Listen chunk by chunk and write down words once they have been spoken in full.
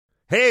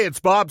Hey, it's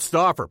Bob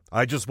Stauffer.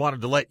 I just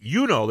wanted to let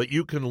you know that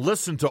you can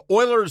listen to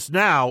Oilers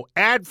Now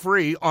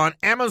ad-free on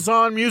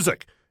Amazon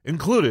Music,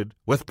 included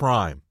with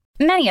Prime.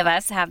 Many of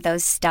us have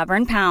those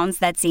stubborn pounds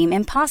that seem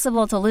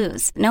impossible to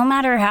lose, no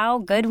matter how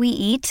good we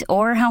eat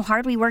or how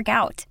hard we work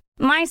out.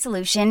 My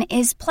solution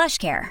is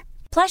PlushCare.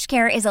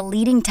 PlushCare is a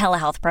leading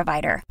telehealth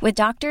provider with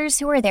doctors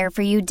who are there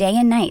for you day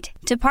and night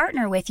to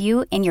partner with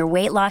you in your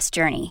weight loss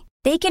journey.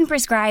 They can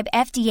prescribe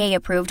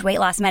FDA-approved weight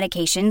loss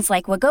medications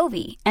like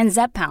Wegovy and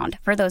Zepbound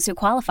for those who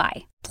qualify.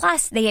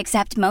 Plus, they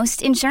accept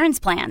most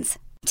insurance plans.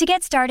 To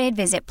get started,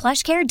 visit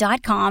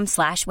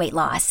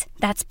plushcare.com/weightloss.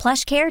 That's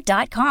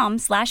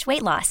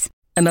plushcare.com/weightloss.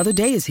 Another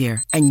day is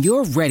here, and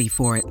you're ready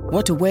for it.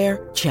 What to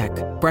wear? Check.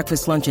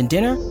 Breakfast, lunch, and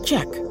dinner?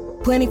 Check.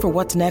 Planning for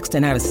what's next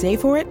and how to save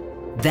for it?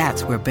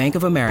 That's where Bank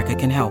of America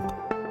can help.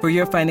 For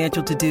your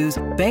financial to-dos,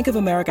 Bank of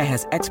America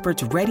has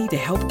experts ready to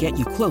help get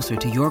you closer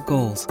to your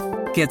goals.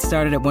 Get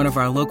started at one of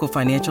our local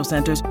financial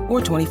centers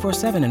or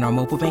 24/7 in our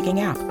mobile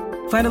banking app.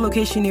 Find a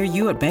location near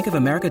you at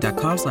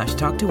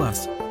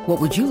bankofamerica.com/talktous.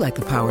 What would you like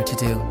the power to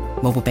do?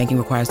 Mobile banking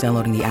requires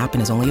downloading the app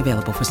and is only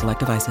available for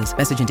select devices.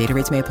 Message and data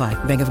rates may apply.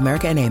 Bank of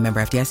America N.A., member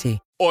FDIC.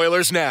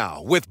 Oilers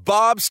Now with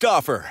Bob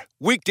Stauffer.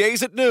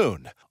 Weekdays at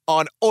noon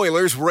on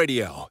Oilers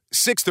Radio,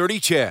 630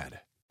 CHED.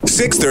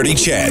 630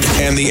 CHED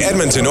and the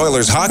Edmonton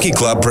Oilers Hockey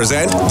Club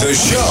present the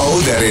show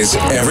that is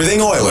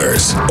everything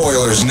Oilers.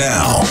 Oilers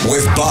Now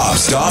with Bob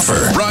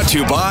Stauffer. Brought to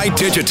you by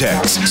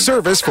Digitex.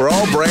 Service for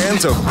all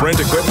brands of print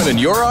equipment in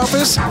your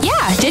office?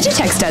 Yeah,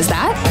 Digitex does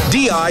that.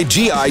 digitex.ca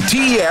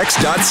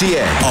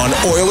on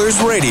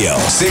Oilers Radio,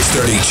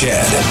 630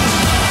 CHED.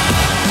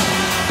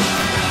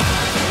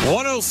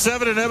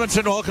 107 in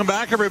Edmonton. Welcome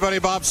back, everybody.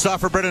 Bob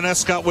Stauffer, Brendan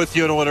Escott with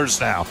you at Oilers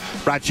Now.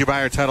 Brought to you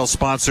by our title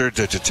sponsor,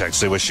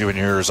 Digitex. They wish you and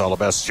yours all the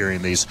best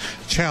during these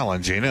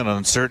challenging and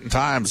uncertain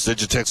times.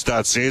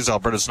 Digitex.ca is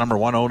Alberta's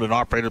 #1 owned and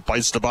operated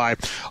place to buy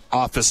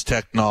office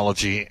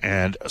technology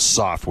and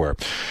software.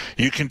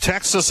 You can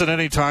text us at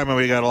any time, and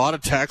we got a lot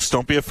of texts.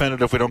 Don't be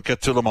offended if we don't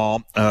get to them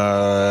all.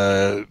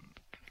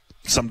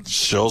 Some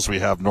shows we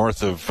have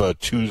north of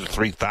 2,000 to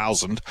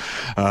 3,000.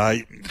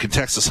 You can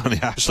text us on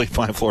the Ashley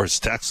Fine Floors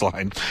text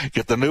line.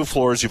 Get the new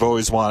floors you've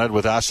always wanted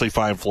with Ashley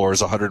Fine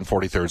Floors,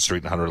 143rd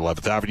Street and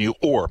 111th Avenue.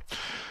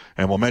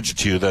 And we'll mention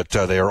to you that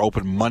they are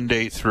open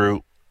Monday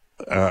through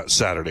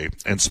Saturday.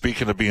 And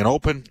speaking of being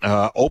open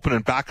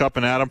and back up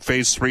in Adam,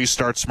 Phase 3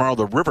 starts tomorrow.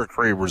 The River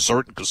Cree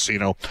Resort and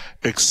Casino.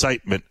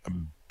 Excitement.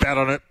 Bet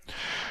on it.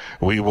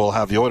 We will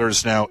have the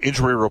Oilers Now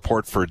injury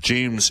report for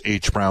James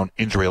H. Brown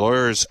Injury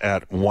Lawyers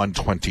at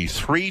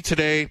 1:23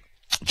 today.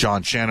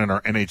 John Shannon,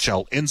 our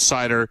NHL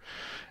insider,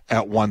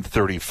 at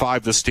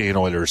 1:35. This day in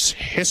Oilers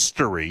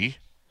history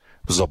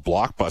was a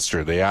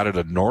blockbuster. They added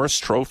a Norris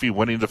Trophy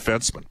winning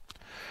defenseman.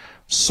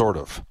 Sort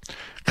of.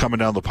 Coming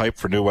down the pipe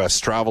for New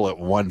West Travel at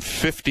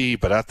 1:50,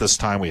 but at this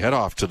time we head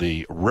off to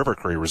the River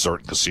Cree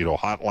Resort and Casino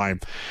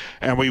hotline.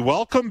 And we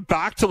welcome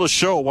back to the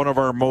show one of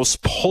our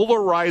most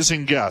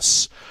polarizing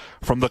guests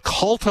from the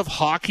cult of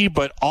hockey,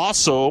 but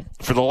also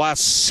for the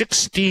last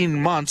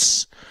 16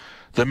 months,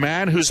 the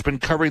man who's been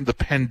covering the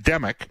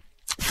pandemic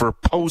for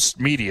Post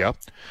Media,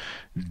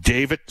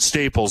 David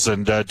Staples.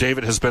 And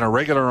David has been a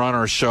regular on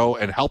our show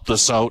and helped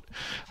us out.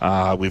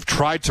 We've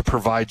tried to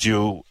provide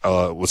you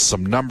with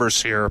some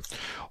numbers here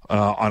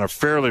on a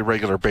fairly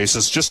regular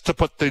basis, just to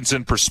put things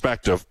in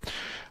perspective.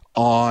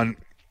 On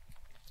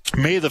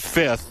May the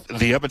 5th,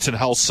 the Edmonton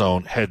Health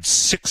Zone had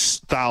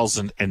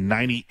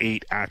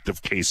 6,098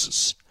 active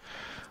cases.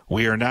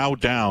 We are now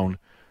down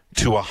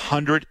to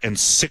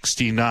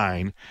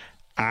 169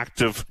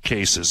 active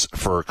cases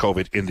for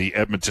COVID in the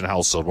Edmonton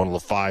Health Zone, one of the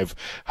 5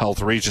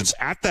 health regions.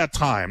 At that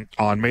time,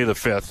 on May the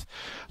 5th,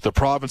 the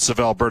province of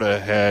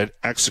Alberta had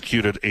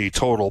executed a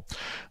total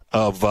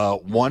of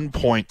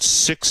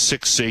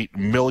 1.668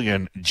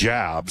 million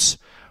jabs.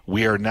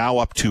 We are now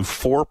up to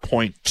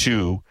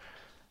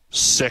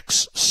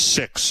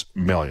 4.266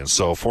 million.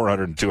 So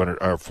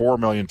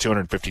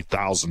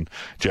 4,250,000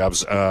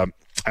 jabs.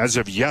 As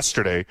of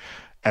yesterday,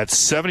 at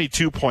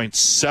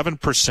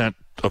 72.7%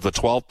 of the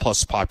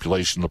 12-plus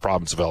population in the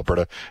province of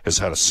Alberta has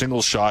had a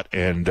single shot,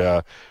 and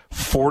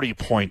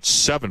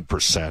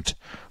 40.7%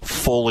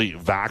 fully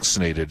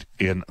vaccinated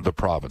in the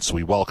province.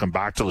 We welcome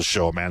back to the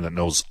show a man that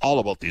knows all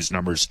about these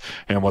numbers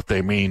and what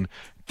they mean.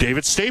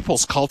 David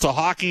Staples, Cult of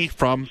Hockey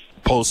from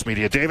Post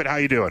Media. David, how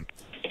you doing?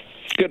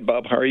 Good,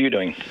 Bob. How are you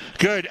doing?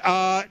 Good.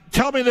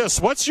 Tell me this.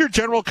 What's your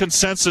general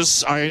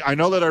consensus? I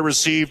know that I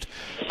received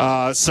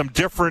some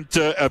different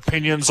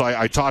opinions.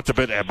 I talked a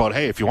bit about,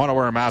 hey, if you want to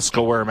wear a mask,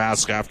 go wear a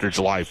mask after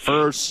July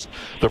 1st.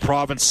 The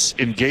province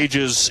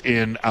engages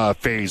in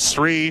Phase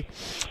 3.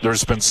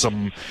 There's been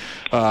some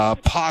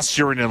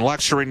posturing and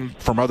lecturing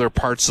from other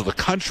parts of the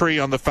country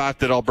on the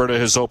fact that Alberta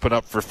has opened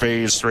up for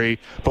Phase 3.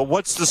 But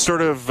what's the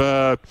sort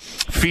of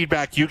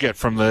feedback you get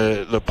from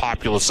the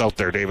populace out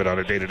there, David, on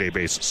a day-to-day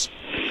basis?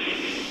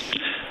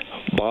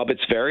 Bob,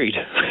 it's varied.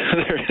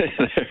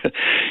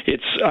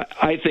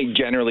 I think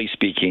generally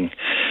speaking,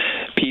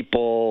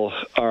 people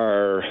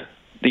are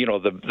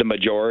the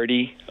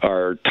majority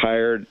are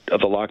tired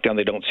of the lockdown.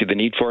 They don't see the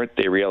need for it.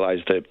 They realize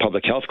the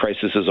public health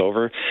crisis is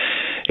over.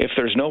 If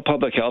there's no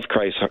public health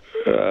crisis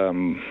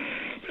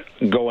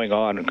going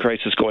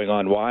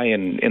on, why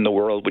in the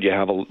world would you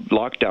have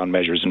lockdown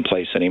measures in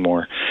place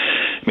anymore?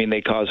 I mean,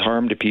 they cause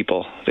harm to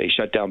people. They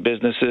shut down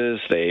businesses.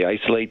 They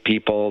isolate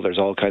people. There's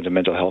all kinds of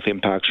mental health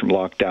impacts from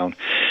lockdown.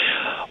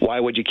 Why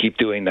would you keep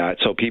doing that?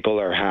 So people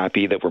are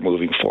happy that we're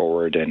moving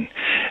forward, and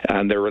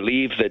they're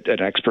relieved that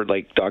an expert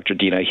like Dr.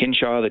 Deena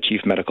Hinshaw, the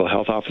Chief Medical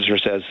Health Officer,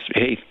 says,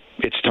 hey,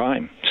 it's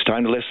time. It's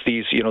time to lift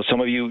these.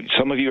 Some of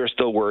you are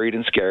still worried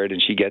and scared,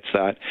 and she gets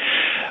that.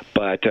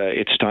 But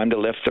it's time to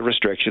lift the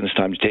restrictions. It's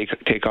time to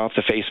take off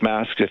the face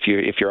masks if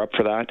you're up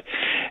for that,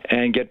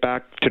 and get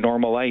back to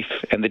normal life.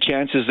 And the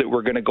chances that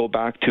we're going to go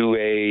back to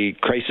a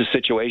crisis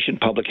situation,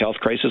 public health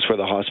crisis, where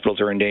the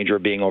hospitals are in danger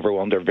of being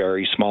overwhelmed, are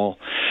very small.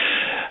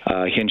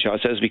 Hinshaw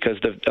says, because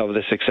of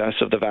the success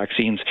of the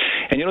vaccines.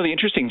 And the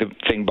interesting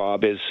thing,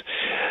 Bob, is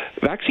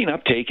vaccine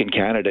uptake in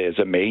Canada is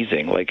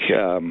amazing. Like,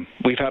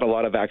 we've had a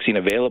lot of vaccine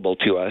available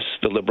to us.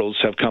 The Liberals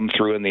have come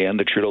through in the end.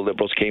 The Trudeau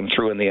Liberals came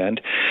through in the end.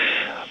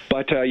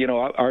 But,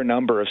 our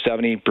number of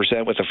 70%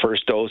 with the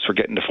first dose, we're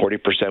getting to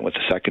 40% with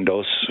the second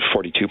dose,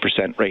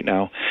 42% right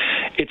now.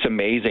 It's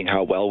amazing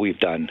how well we've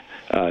done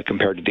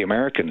compared to the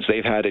Americans.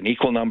 They've had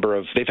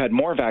they've had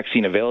more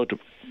vaccine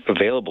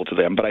available to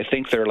them, but I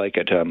think they're like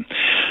at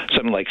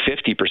something like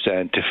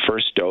 50%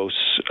 first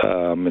dose,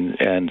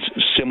 and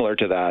similar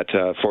to that,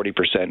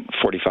 40%,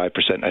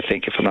 45%, I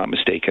think, if I'm not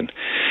mistaken,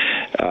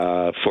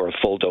 for a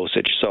full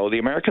dosage. So the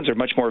Americans are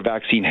much more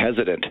vaccine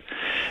hesitant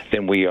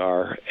than we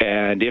are,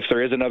 and if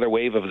there is another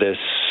wave of this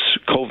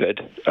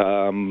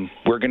COVID,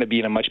 we're going to be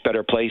in a much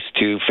better place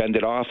to fend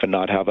it off and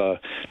not have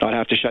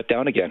to shut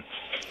down again.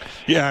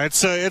 Yeah,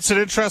 it's an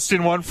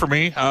interesting one for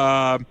me.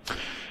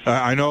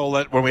 I know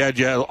that when we had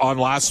you on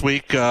last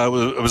week,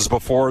 it was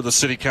before the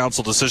city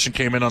council decision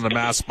came in on the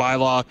mask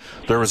bylaw.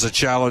 There was a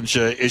challenge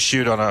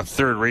issued on a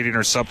third reading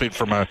or something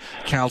from a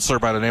councillor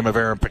by the name of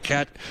Aaron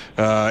Paquette.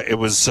 It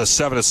was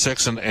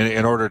 7-6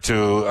 in order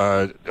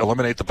to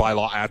eliminate the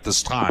bylaw at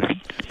this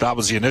time. That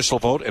was the initial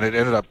vote, and it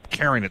ended up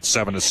carrying it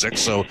 7-6.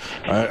 So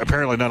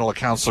apparently none of the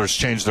councillors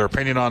changed their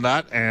opinion on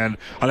that. And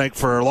I think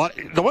for a lot,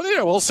 the one thing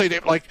I will say,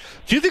 Dave,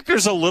 do you think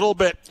there's a little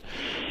bit?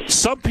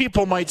 Some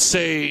people might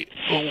say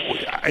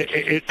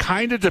it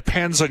kind of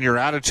depends on your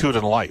attitude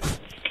in life,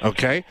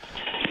 okay?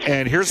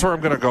 And here's where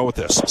I'm going to go with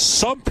this.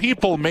 Some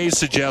people may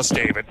suggest,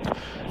 David,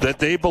 that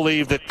they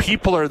believe that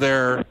people are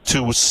there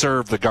to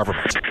serve the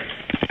government.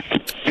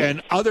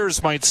 And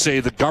others might say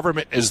the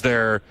government is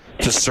there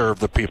to serve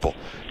the people.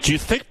 Do you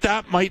think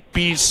that might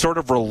be sort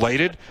of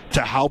related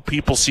to how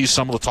people see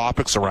some of the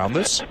topics around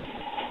this?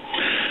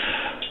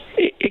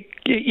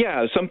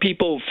 Yeah, some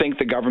people think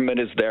the government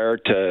is there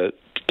to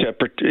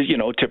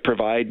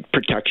provide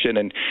protection,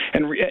 and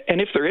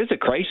if there is a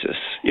crisis,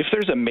 if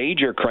there's a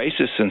major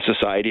crisis in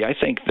society, I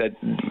think that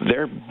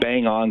they're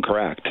bang on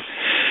correct.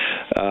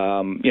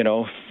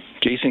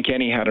 Jason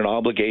Kenney had an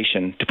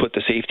obligation to put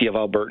the safety of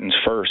Albertans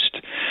first,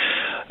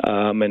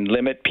 and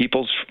limit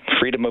people's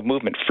freedom of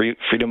movement,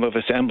 freedom of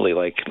assembly,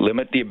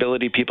 limit the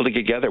ability of people to get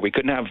together. We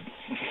couldn't have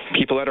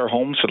people at our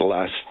homes for the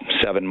last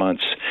 7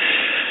 months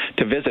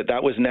to visit.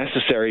 That was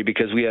necessary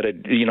because we had a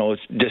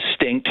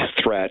distinct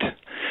threat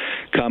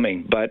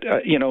coming. But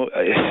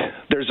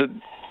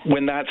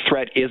when that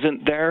threat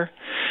isn't there,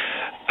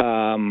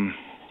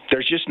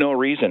 there's just no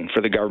reason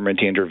for the government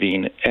to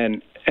intervene.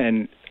 And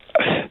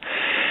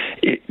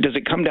does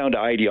it come down to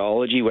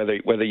ideology,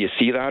 whether you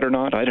see that or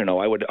not? I don't know.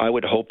 I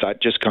would hope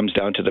that just comes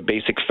down to the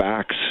basic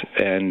facts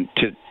and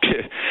to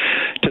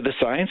the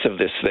science of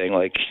this thing.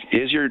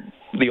 Is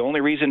the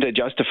only reason to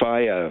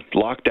justify a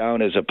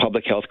lockdown is a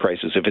public health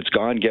crisis? If it's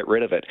gone, get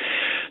rid of it.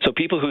 So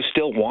people who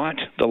still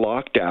want the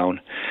lockdown,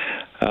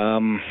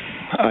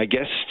 I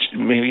guess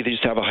maybe they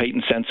just have a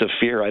heightened sense of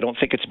fear. I don't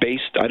think it's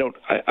based.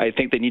 I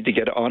think they need to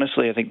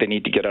I think they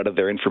need to get out of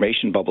their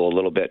information bubble a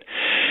little bit.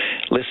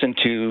 Listen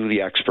to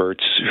the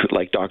experts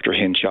like Dr.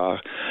 Hinshaw.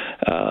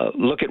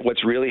 Look at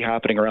what's really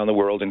happening around the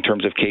world in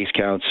terms of case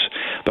counts,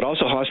 but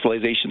also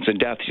hospitalizations and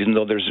deaths. Even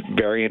though there's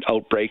variant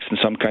outbreaks in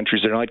some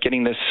countries, they're not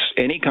getting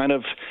any kind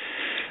of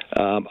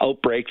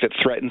outbreak that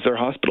threatens their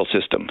hospital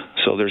system.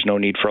 So there's no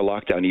need for a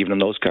lockdown even in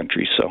those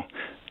countries. So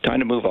time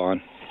to move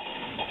on.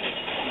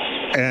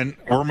 And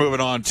we're moving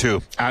on,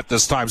 too, at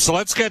this time. So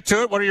let's get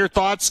to it. What are your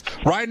thoughts?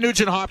 Ryan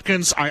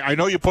Nugent-Hopkins, I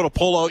know you put a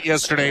poll out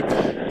yesterday.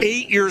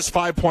 8 years,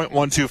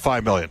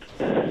 $5.125 million.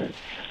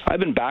 I've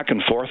been back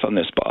and forth on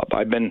this, Bob.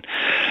 I've been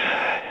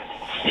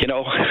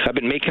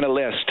making a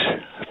list.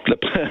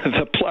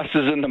 The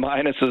pluses and the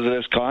minuses of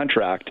this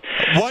contract.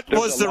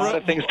 There's a lot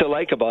of things to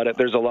like about it.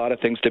 There's a lot of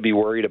things to be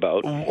worried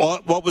about.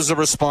 What was the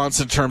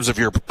response in terms of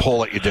your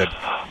poll that you did?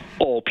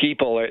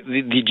 People,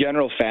 the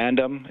general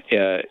fandom,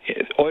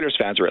 Oilers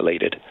fans are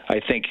elated. I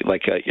think,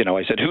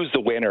 I said, who's the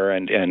winner?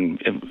 And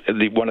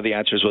one of the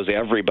answers was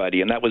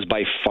everybody, and that was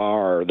by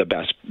far the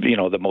best,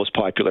 the most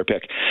popular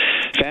pick.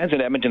 Fans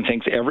in Edmonton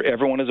think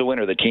everyone is a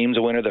winner. The team's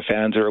a winner. The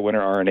fans are a winner.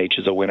 RNH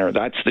is a winner.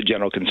 That's the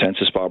general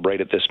consensus, Bob, right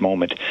at this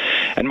moment.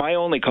 And my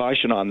only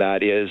caution on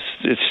that is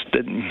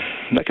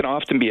that can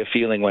often be a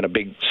feeling when a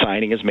big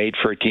signing is made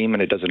for a team,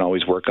 and it doesn't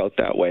always work out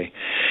that way.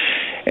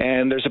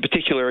 And there's a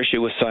particular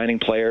issue with signing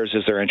players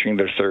as they're entering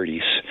their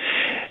 30s.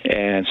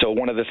 And so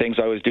one of the things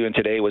I was doing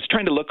today was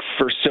trying to look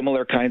for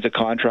similar kinds of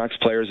contracts,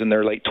 players in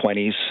their late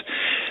 20s,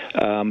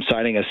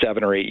 signing a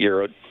 7 or 8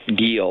 year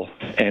deal,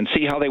 and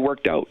see how they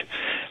worked out.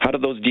 How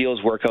did those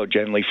deals work out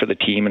generally for the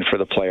team and for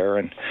the player?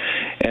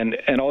 And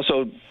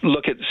also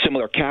look at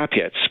similar cap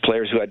hits,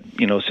 players who had,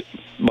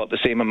 about the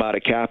same amount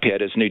of cap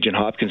hit as Nugent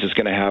Hopkins is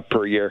going to have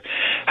per year.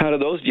 How do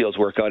those deals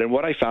work out? And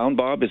what I found,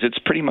 Bob, is it's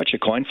pretty much a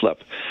coin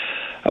flip.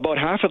 About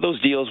half of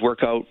those deals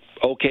work out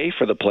okay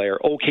for the player,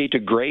 okay to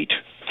great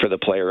for the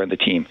player and the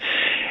team.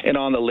 And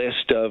on the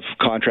list of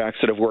contracts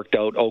that have worked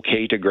out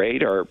okay to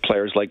great are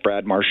players like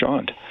Brad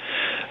Marchand,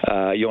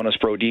 Jonas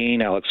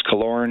Brodin, Alex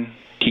Killorn,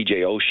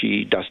 TJ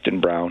Oshie,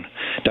 Dustin Brown.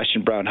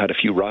 Dustin Brown had a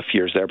few rough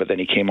years there, but then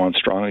he came on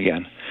strong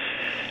again.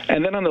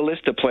 And then on the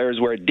list of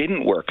players where it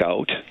didn't work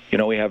out,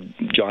 we have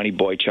Johnny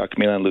Boychuk,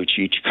 Milan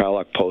Lucic,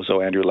 Kyle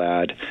Okposo, Andrew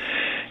Ladd,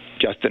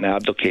 Justin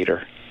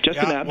Abdelkader.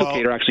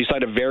 Abdelkader actually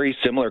signed a very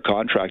similar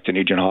contract to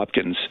Nugent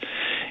Hopkins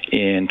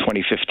in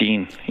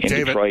 2015 in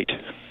David, Detroit.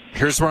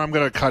 Here's where I'm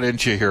going to cut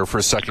into you here for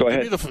a second. Go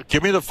ahead.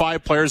 Give me the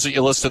 5 players that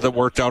you listed that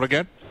worked out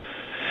again.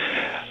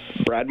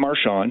 Brad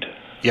Marchand.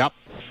 Yep.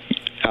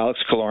 Alex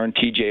Killorn,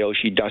 TJ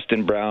Oshie,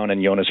 Dustin Brown,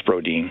 and Jonas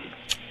Brodin.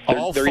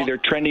 They're either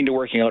trending to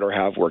working out or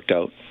have worked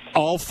out.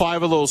 All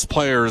 5 of those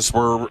players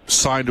were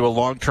signed to a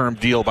long-term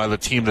deal by the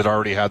team that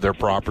already had their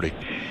property.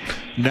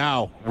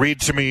 Now, read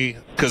to me,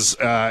 because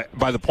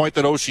by the point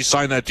that Oshie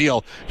signed that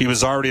deal, he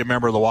was already a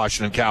member of the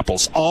Washington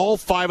Capitals. All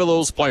 5 of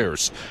those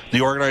players,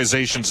 the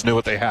organizations knew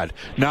what they had.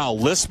 Now,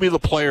 list me the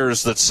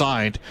players that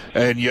signed,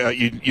 and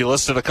you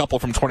listed a couple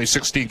from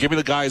 2016. Give me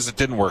the guys that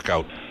didn't work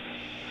out.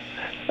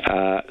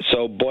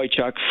 So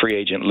Boychuk, free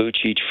agent.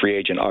 Lucic, free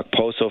agent.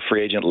 Okposo,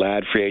 free agent.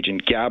 Ladd, free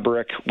agent.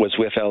 Gaborik was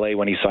with LA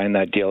when he signed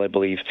that deal, I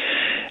believe.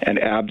 And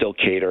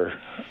Abdelkader.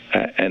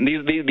 And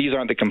these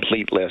aren't the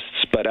complete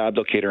lists, but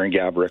Abdelkader and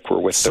Gaborik were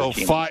with their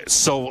team.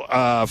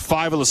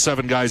 5 of the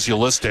 7 guys you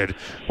listed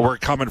were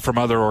coming from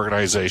other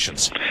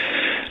organizations.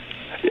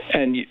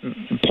 And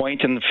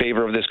point in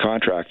favor of this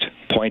contract.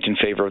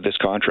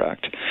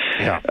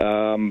 Yeah.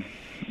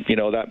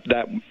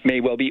 That may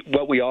well be.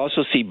 What we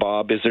also see,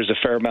 Bob, is there's a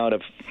fair amount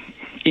of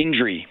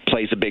injury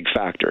plays a big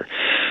factor.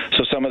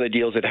 So some of the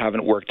deals that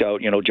haven't worked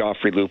out,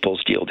 Joffrey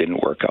Lupul's deal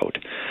didn't work out.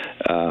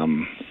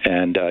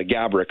 And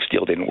Gaborik's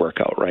deal didn't work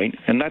out, right?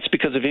 And that's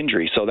because of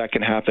injury. So that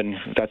can happen.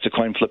 That's a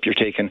coin flip you're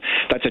taking.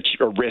 That's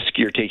a risk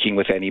you're taking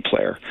with any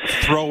player.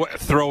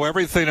 Throw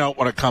everything out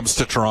when it comes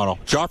to Toronto.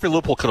 Joffrey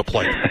Lupul could have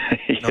played.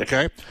 Yeah.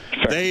 Okay?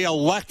 Fair. They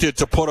elected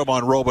to put him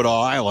on Robidoux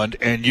Island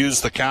and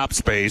use the cap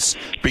space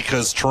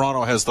because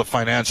Toronto has the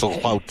financial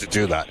clout to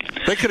do that.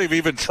 They could have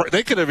even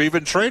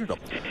traded him.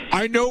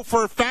 I know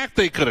for a fact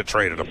they could have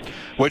traded him,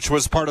 which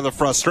was part of the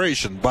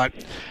frustration. But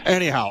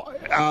anyhow,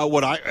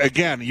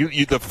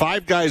 the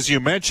 5 guys you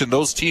mentioned,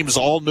 those teams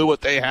all knew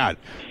what they had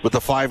with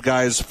the 5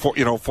 guys for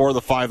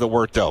the 5 that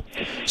worked out.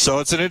 So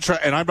it's an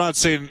and I'm not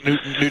saying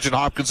Nugent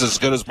Hopkins is as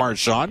good as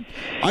Marchand.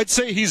 I'd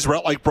say he's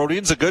like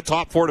Brodin's a good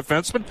top 4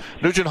 defenseman.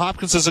 Nugent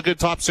Hopkins is a good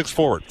top 6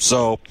 forward.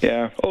 So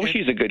yeah,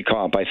 Oshie's a good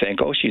comp. I think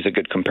Oshie's a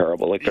good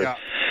comparable.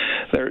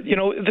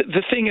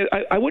 The thing is,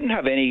 I wouldn't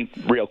have any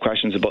real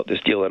questions about this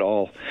deal at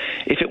all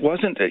if it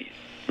wasn't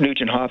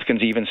Nugent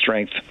Hopkins' even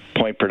strength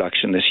point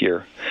production this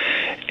year,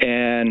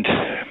 and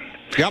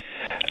yep.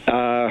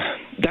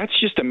 That's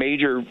just a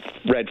major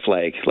red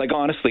flag. Like,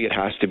 honestly, it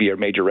has to be a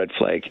major red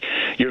flag.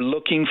 You're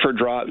looking for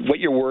what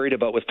you're worried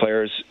about with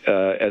players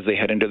as they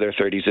head into their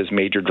 30s is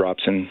major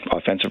drops in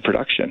offensive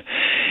production.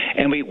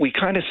 And we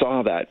kind of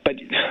saw that. But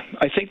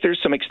I think there's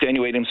some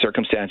extenuating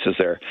circumstances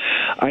there.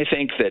 I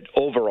think that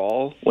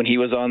overall, when he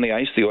was on the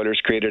ice, the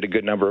Oilers created a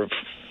good number of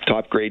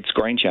top-grade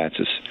scoring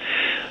chances.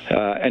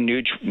 And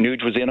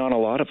Nuge was in on a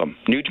lot of them.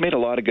 Nuge made a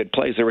lot of good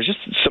plays. There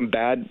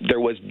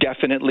was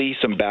definitely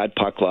some bad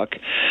puck luck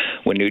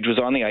when Nuge was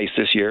on the ice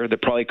this year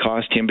that probably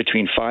cost him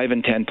between 5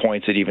 and 10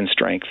 points at even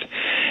strength.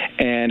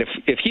 And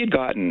if he had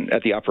gotten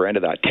at the upper end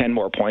of that 10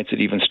 more points at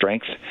even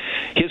strength,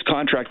 his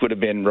contract would have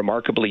been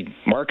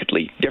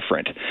markedly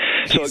different.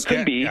 So it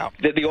could be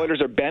that the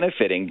Oilers are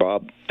benefiting,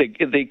 Bob.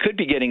 They could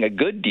be getting a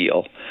good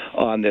deal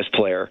on this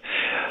player.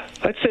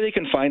 Let's say they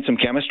can find some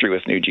chemistry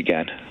with Nuge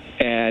again.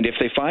 And if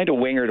they find a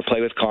winger to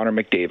play with Connor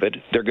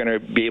McDavid, they're going to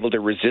be able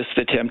to resist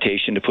the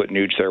temptation to put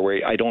Nuge there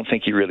where I don't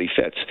think he really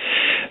fits.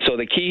 So So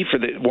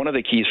one of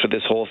the keys for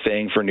this whole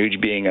thing for Nuge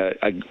being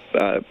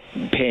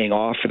paying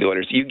off for the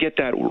Oilers, you get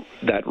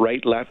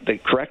the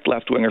correct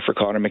left winger for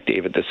Connor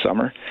McDavid this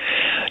summer.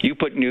 You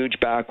put Nuge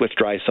back with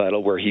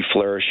Draisaitl where he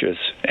flourishes,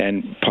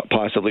 and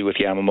possibly with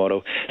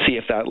Yamamoto. See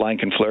if that line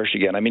can flourish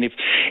again. I mean,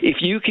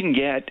 if you can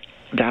get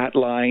that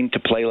line to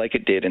play like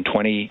it did in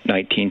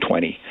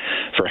 2019-20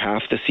 for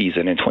half the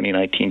season in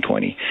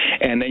 2019-20,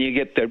 and then you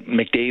get the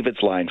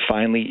McDavid's line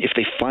if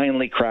they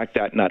finally crack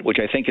that nut, which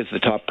I think is the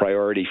top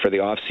priority for the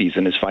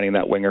offseason, is finding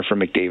that winger for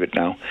McDavid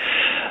now.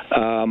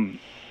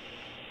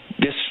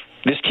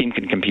 This team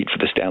can compete for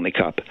the Stanley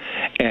Cup.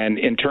 And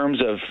in terms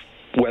of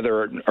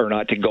whether or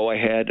not to go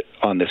ahead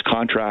on this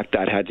contract,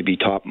 that had to be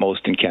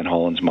topmost in Ken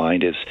Holland's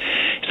mind, is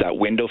that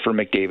window for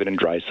McDavid and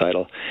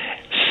Draisaitl,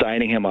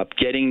 signing him up,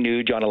 getting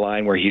Nuge on a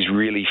line where he's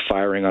really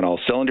firing on all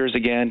cylinders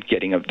again,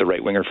 getting the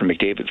right winger for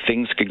McDavid.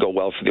 Things could go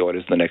well for the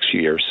Oilers in the next few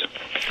years.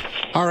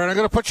 All right, I'm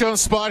going to put you on the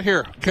spot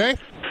here, okay?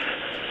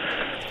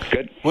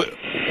 Good.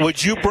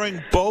 Would you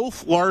bring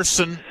both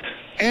Larson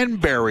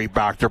and Barry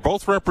back? They're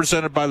both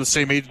represented by the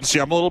same agency.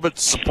 I'm a little bit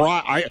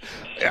surprised.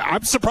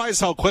 I'm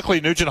surprised how quickly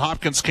Nugent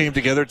Hopkins came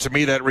together. To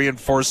me, that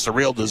reinforced a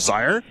real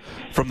desire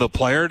from the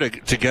player to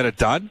get it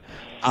done.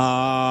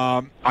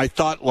 I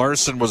thought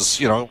Larson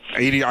was,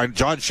 80.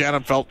 John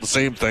Shannon felt the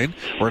same thing.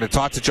 We're going to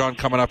talk to John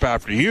coming up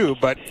after you.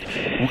 But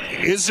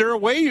is there a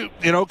way,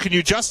 can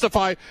you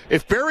justify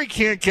if Barry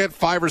can't get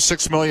 $5 or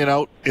 $6 million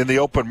out in the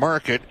open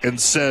market and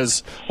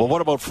says, well,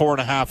 what about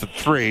 4.5 and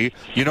 3?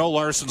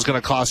 Larson's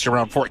going to cost you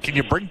around 4. Can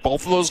you bring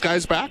both of those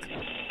guys back?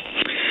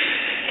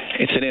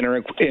 It's an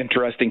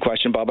interesting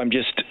question, Bob.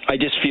 I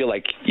just feel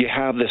like you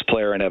have this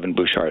player in Evan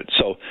Bouchard.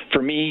 So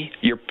for me,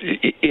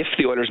 if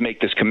the Oilers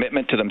make this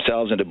commitment to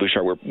themselves and to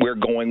Bouchard, we're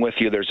going with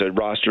you. There's a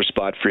roster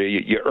spot for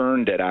you. You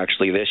earned it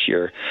actually this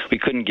year. We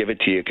couldn't give it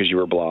to you because you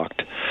were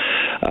blocked.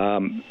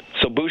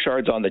 So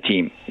Bouchard's on the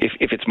team.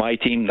 If it's my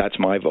team, that's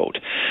my vote.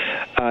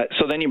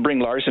 So then you bring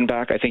Larson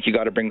back. I think you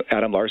got to bring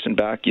Adam Larson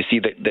back. You see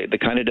the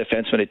kind of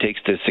defenseman it takes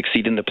to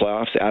succeed in the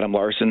playoffs. Adam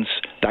Larson's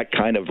that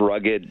kind of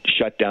rugged,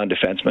 shutdown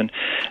defenseman.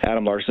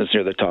 Adam Larson's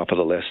near the top of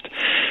the list.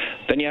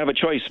 Then you have a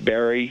choice,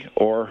 Barry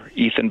or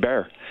Ethan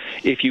Bear.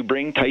 If you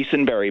bring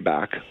Tyson Barrie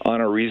back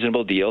on a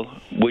reasonable deal,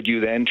 would you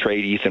then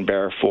trade Ethan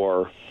Bear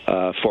for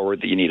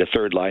forward that you need a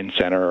third line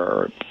center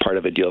or part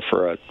of a deal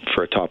for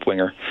a top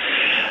winger?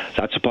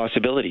 That's a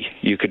possibility.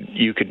 You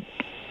could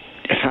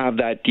have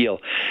that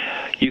deal.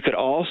 You could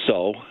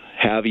also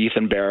have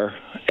Ethan Bear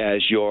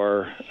as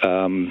your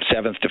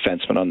seventh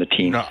defenseman on the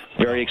team.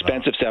 Very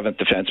expensive seventh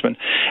defenseman.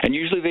 And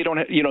usually they don't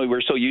have,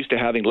 we're so used to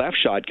having left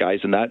shot guys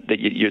and that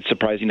it's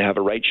surprising to have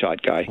a right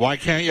shot guy. Why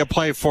can't you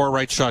play 4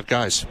 right shot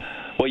guys?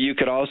 Well, you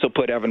could also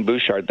put Evan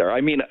Bouchard there.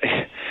 I mean,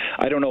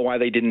 I don't know why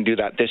they didn't do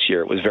that this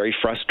year. It was very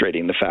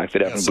frustrating, the fact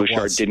that Evan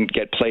Bouchard didn't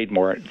get played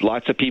more.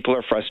 Lots of people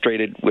are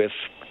frustrated with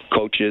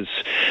coach's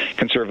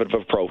conservative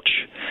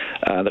approach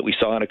that we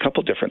saw in a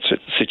couple different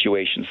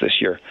situations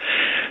this year.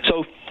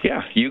 So,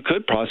 yeah, you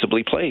could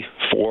possibly play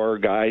 4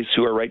 guys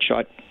who are right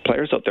shot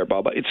players out there,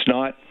 Bob. It's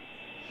not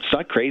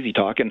crazy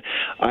talk. And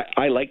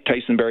I like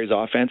Tyson Barrie's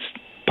offense.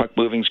 Puck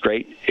moving's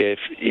great.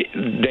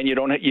 Then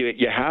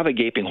you have a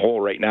gaping hole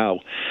right now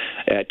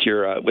at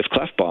your with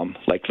Klefbom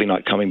likely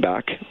not coming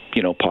back.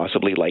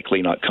 Possibly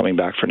likely not coming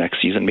back for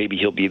next season. Maybe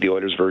he'll be the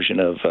Oilers' version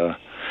of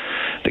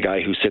the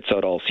guy who sits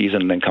out all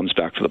season and then comes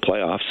back for the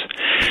playoffs.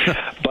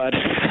 But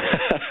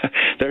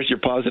there's your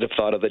positive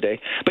thought of the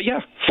day. But yeah,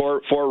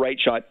 4 right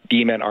shot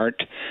D-men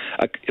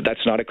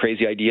that's not a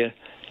crazy idea.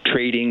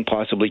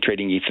 Possibly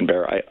trading Ethan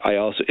Bear.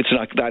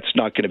 That's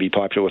not going to be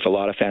popular with a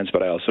lot of fans,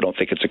 but I also don't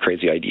think it's a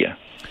crazy idea.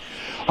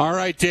 All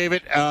right,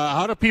 David.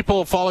 How do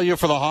people follow you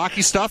for the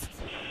hockey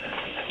stuff?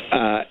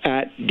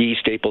 At D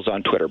Staples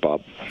on Twitter,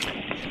 Bob.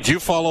 Do you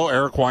follow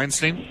Eric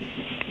Weinstein?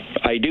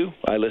 I do.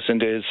 I listen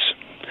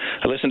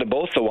to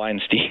both the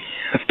Weinstein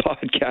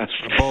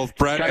podcasts. Both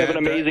Brett kind of an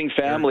amazing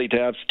family to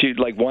have two,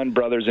 like one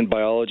brother's in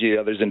biology, the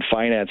other's in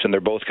finance, and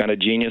they're both kind of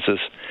geniuses.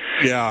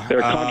 Yeah,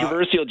 they're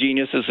controversial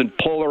geniuses and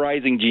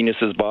polarizing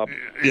geniuses, Bob.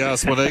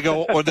 Yes, when they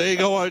go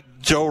on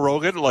Joe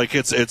Rogan, like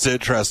it's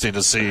interesting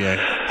to see.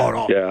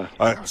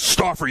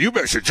 Stauffer, you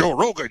mentioned Joe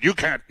Rogan. You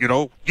can't, you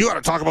got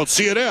to talk about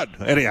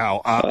CNN.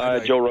 Anyhow,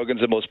 Joe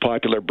Rogan's the most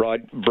popular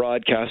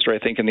broadcaster, I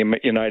think, in the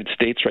United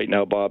States right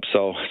now, Bob.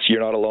 So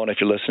you're not alone if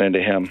you're listening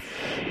to him.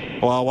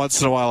 Well,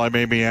 once in a while I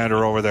may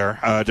meander over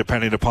there,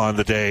 depending upon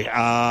the day.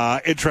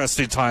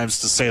 Interesting times,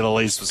 to say the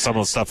least, with some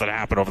of the stuff that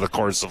happened over the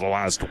course of the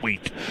last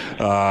week.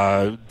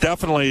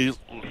 Definitely,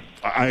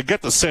 I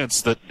get the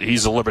sense that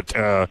he's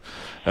a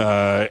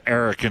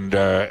Eric and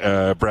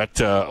Brett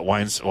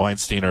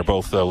Weinstein are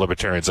both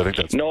libertarians. I think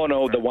that's... No,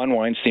 the one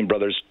Weinstein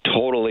brother's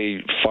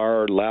totally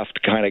far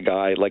left kind of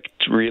guy, like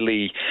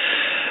really...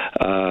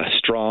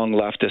 strong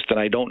leftist, and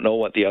I don't know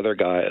what the other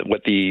guy,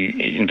 what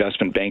the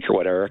investment banker,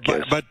 what Eric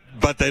is.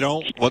 But they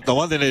don't. The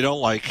one thing they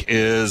don't like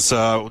is.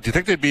 Do you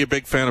think they'd be a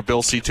big fan of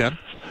Bill C-10?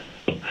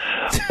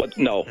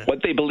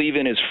 What they believe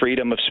in is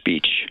freedom of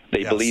speech.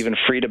 They believe in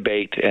free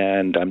debate,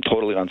 and I'm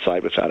totally on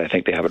side with that. I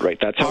think they have it right.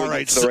 That's how we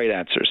get the right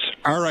answers.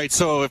 All right,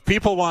 so if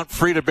people want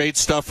free debate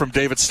stuff from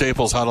David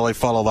Staples, how do they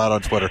follow that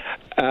on Twitter?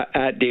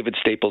 At David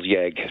Staples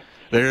YAG.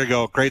 There you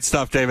go. Great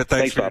stuff, David.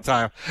 Thanks for your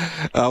time.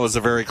 That was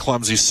a very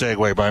clumsy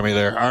segue by me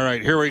there. All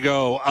right, here we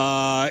go.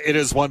 It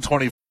is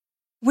 1:20.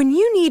 When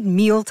you need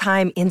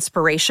mealtime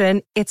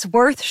inspiration, it's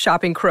worth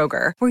shopping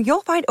Kroger, where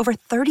you'll find over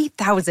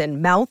 30,000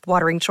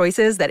 mouth-watering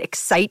choices that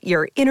excite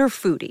your inner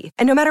foodie.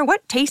 And no matter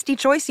what tasty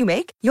choice you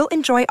make, you'll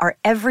enjoy our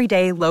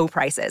everyday low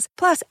prices,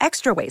 plus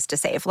extra ways to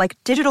save, like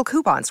digital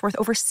coupons worth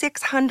over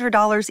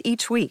 $600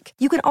 each week.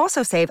 You can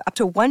also save up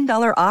to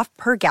 $1 off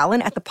per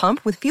gallon at the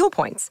pump with fuel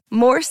points.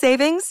 More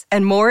savings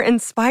and more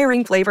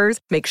inspiring flavors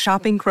make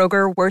shopping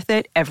Kroger worth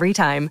it every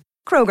time.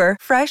 Kroger,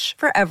 fresh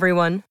for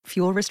everyone.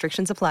 Fuel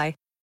restrictions apply.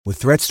 With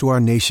threats to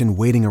our nation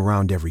waiting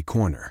around every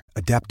corner,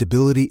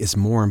 adaptability is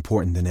more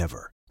important than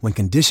ever. When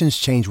conditions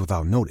change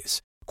without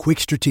notice, quick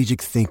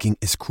strategic thinking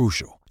is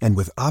crucial. And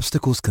with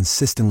obstacles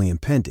consistently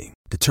impending,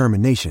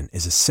 determination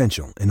is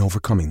essential in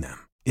overcoming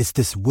them. It's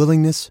this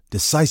willingness,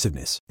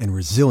 decisiveness, and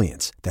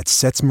resilience that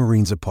sets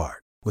Marines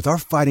apart. With our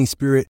fighting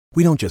spirit,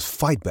 we don't just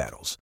fight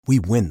battles, we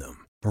win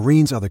them.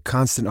 Marines are the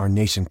constant our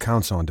nation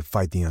counts on to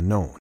fight the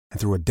unknown. And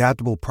through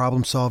adaptable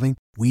problem solving,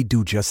 we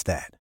do just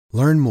that.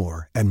 Learn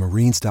more at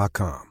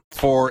marines.com.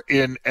 For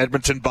in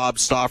Edmonton, Bob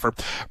Stauffer,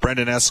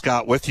 Brendan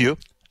Escott with you.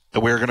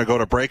 We're going to go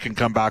to break and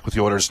come back with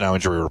the Oilers Now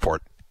injury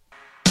report.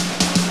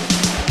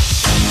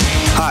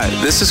 Hi,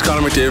 this is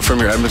Connor McDavid from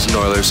your Edmonton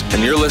Oilers,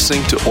 and you're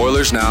listening to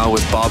Oilers Now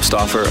with Bob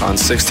Stauffer on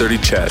 630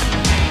 CHED.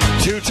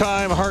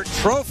 Two-time Hart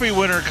Trophy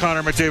winner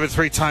Connor McDavid,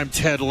 three-time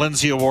Ted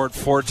Lindsay Award,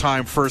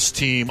 four-time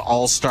first-team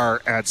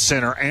All-Star at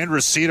center.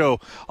 Andrew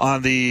Cito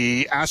on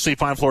the Ashley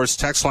Fine Floors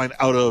text line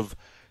out of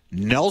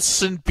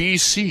Nelson,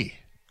 BC,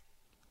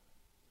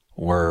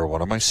 where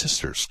one of my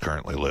sisters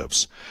currently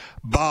lives.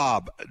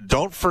 Bob,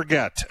 don't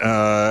forget,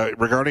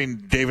 regarding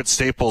David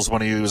Staples,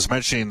 when he was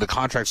mentioning the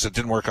contracts that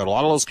didn't work out, a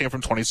lot of those came from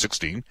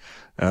 2016,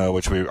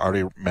 which we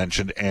already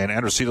mentioned. And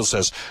Andrew Cito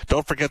says,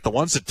 don't forget the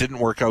ones that didn't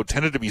work out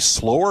tended to be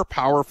slower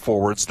power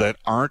forwards that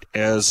aren't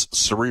as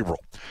cerebral.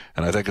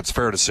 And I think it's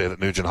fair to say that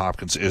Nugent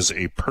Hopkins is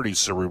a pretty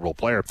cerebral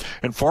player.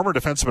 And former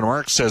defenseman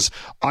Mark says,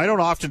 I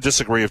don't often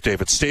disagree with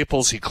David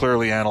Staples. He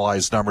clearly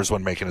analyzed numbers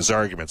when making his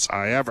arguments.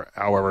 I am,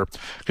 however,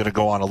 going to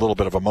go on a little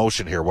bit of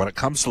emotion here. When it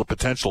comes to the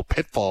potential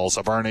pitfalls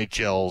of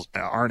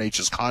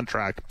RNH's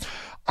contract,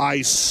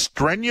 I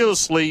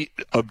strenuously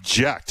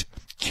object.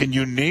 Can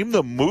you name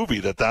the movie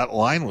that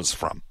line was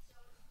from?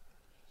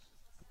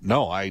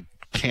 No, I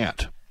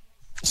can't.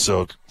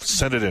 So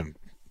send it in,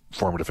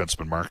 former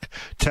defenseman Mark.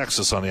 Text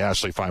us on the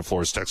Ashley Fine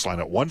Floors text line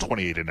at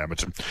 128 in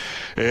Edmonton.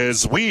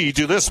 As we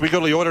do this, we go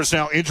to the Oilers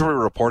Now injury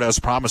report as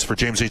promised for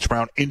James H.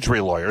 Brown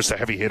Injury Lawyers, the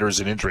heavy hitters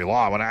in injury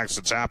law. When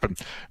accidents happen,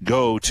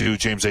 go to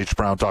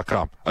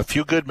jameshbrown.com. A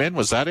Few Good Men,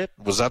 was that it?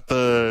 Was that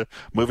the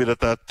movie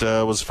that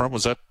was from?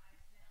 Was that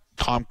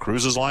Tom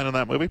Cruise's line in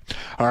that movie?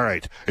 All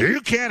right.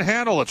 You can't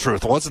handle the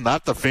truth. Wasn't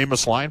that the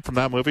famous line from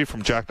that movie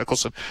from Jack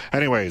Nicholson?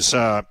 Anyways,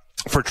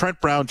 for Trent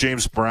Brown,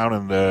 James Brown,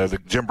 and the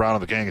Jim Brown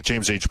and the gang at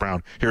James H.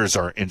 Brown, here's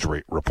our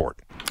injury report.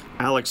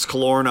 Alex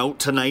Killorn out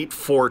tonight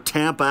for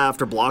Tampa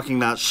after blocking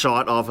that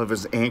shot off of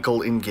his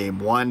ankle in Game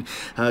 1.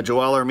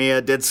 Joel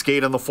Armia did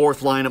skate on the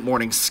fourth line at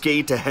morning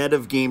skate ahead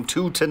of Game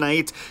 2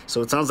 tonight,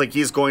 so it sounds like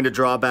he's going to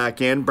draw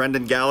back in.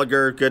 Brendan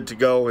Gallagher, good to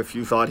go if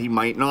you thought he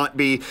might not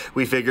be.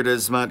 We figured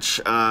as much.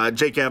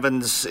 Jake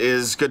Evans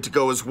is good to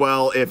go as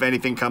well if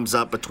anything comes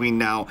up between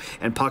now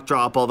and puck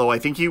drop, although I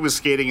think he was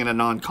skating in a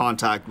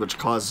non-contact, which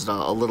caused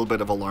a little bit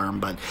of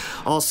alarm, but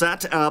all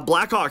set.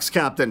 Blackhawks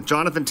captain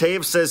Jonathan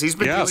Toews says he's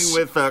been dealing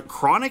with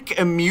chronic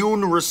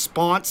immune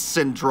response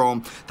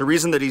syndrome. The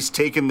reason that he's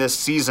taken this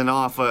season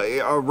off,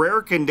 a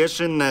rare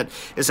condition that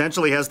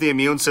essentially has the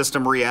immune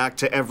system react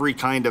to every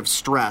kind of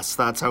stress.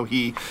 That's how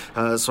he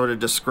sort of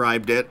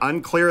described it.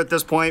 Unclear at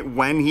this point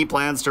when he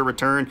plans to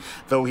return,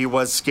 though he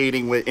was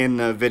skating in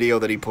the video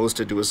that he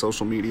posted to his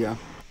social media.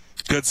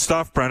 Good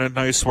stuff, Brendan.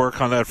 Nice work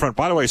on that front.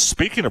 By the way,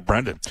 speaking of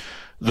Brendan,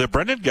 the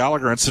Brendan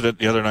Gallagher incident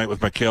the other night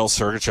with Mikhail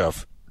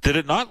Sergachev, did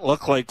it not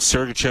look like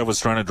Sergachev was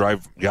trying to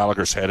drive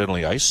Gallagher's head into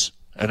the ice?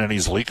 And then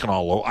he's leaking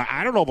all over.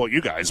 I don't know about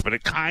you guys, but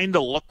it kind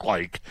of looked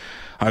like,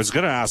 I was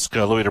going to ask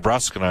Louis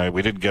DeBrusque, and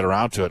we didn't get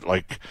around to it.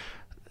 Like,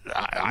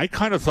 I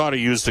kind of thought he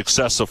used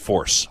excessive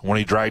force when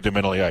he dragged him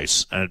into the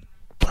ice. And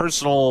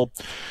personal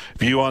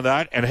view on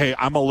that. And hey,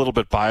 I'm a little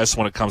bit biased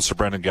when it comes to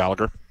Brendan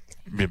Gallagher.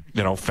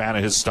 Fan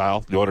of his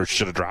style. The Oilers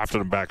should have drafted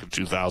him back in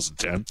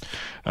 2010.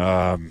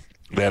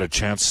 They had a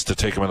chance to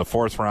take him in the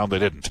fourth round. They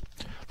didn't.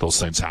 Those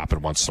things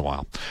happen once in a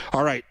while.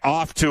 All right,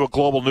 off to a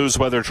global news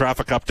weather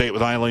traffic update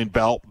with Eileen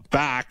Bell.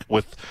 Back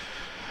with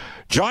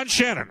John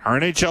Shannon, our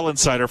NHL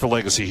insider for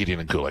Legacy Heating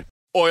and Cooling.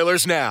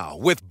 Oilers Now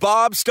with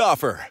Bob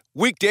Stauffer.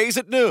 Weekdays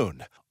at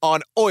noon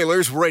on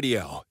Oilers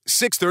Radio,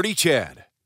 630 CHED.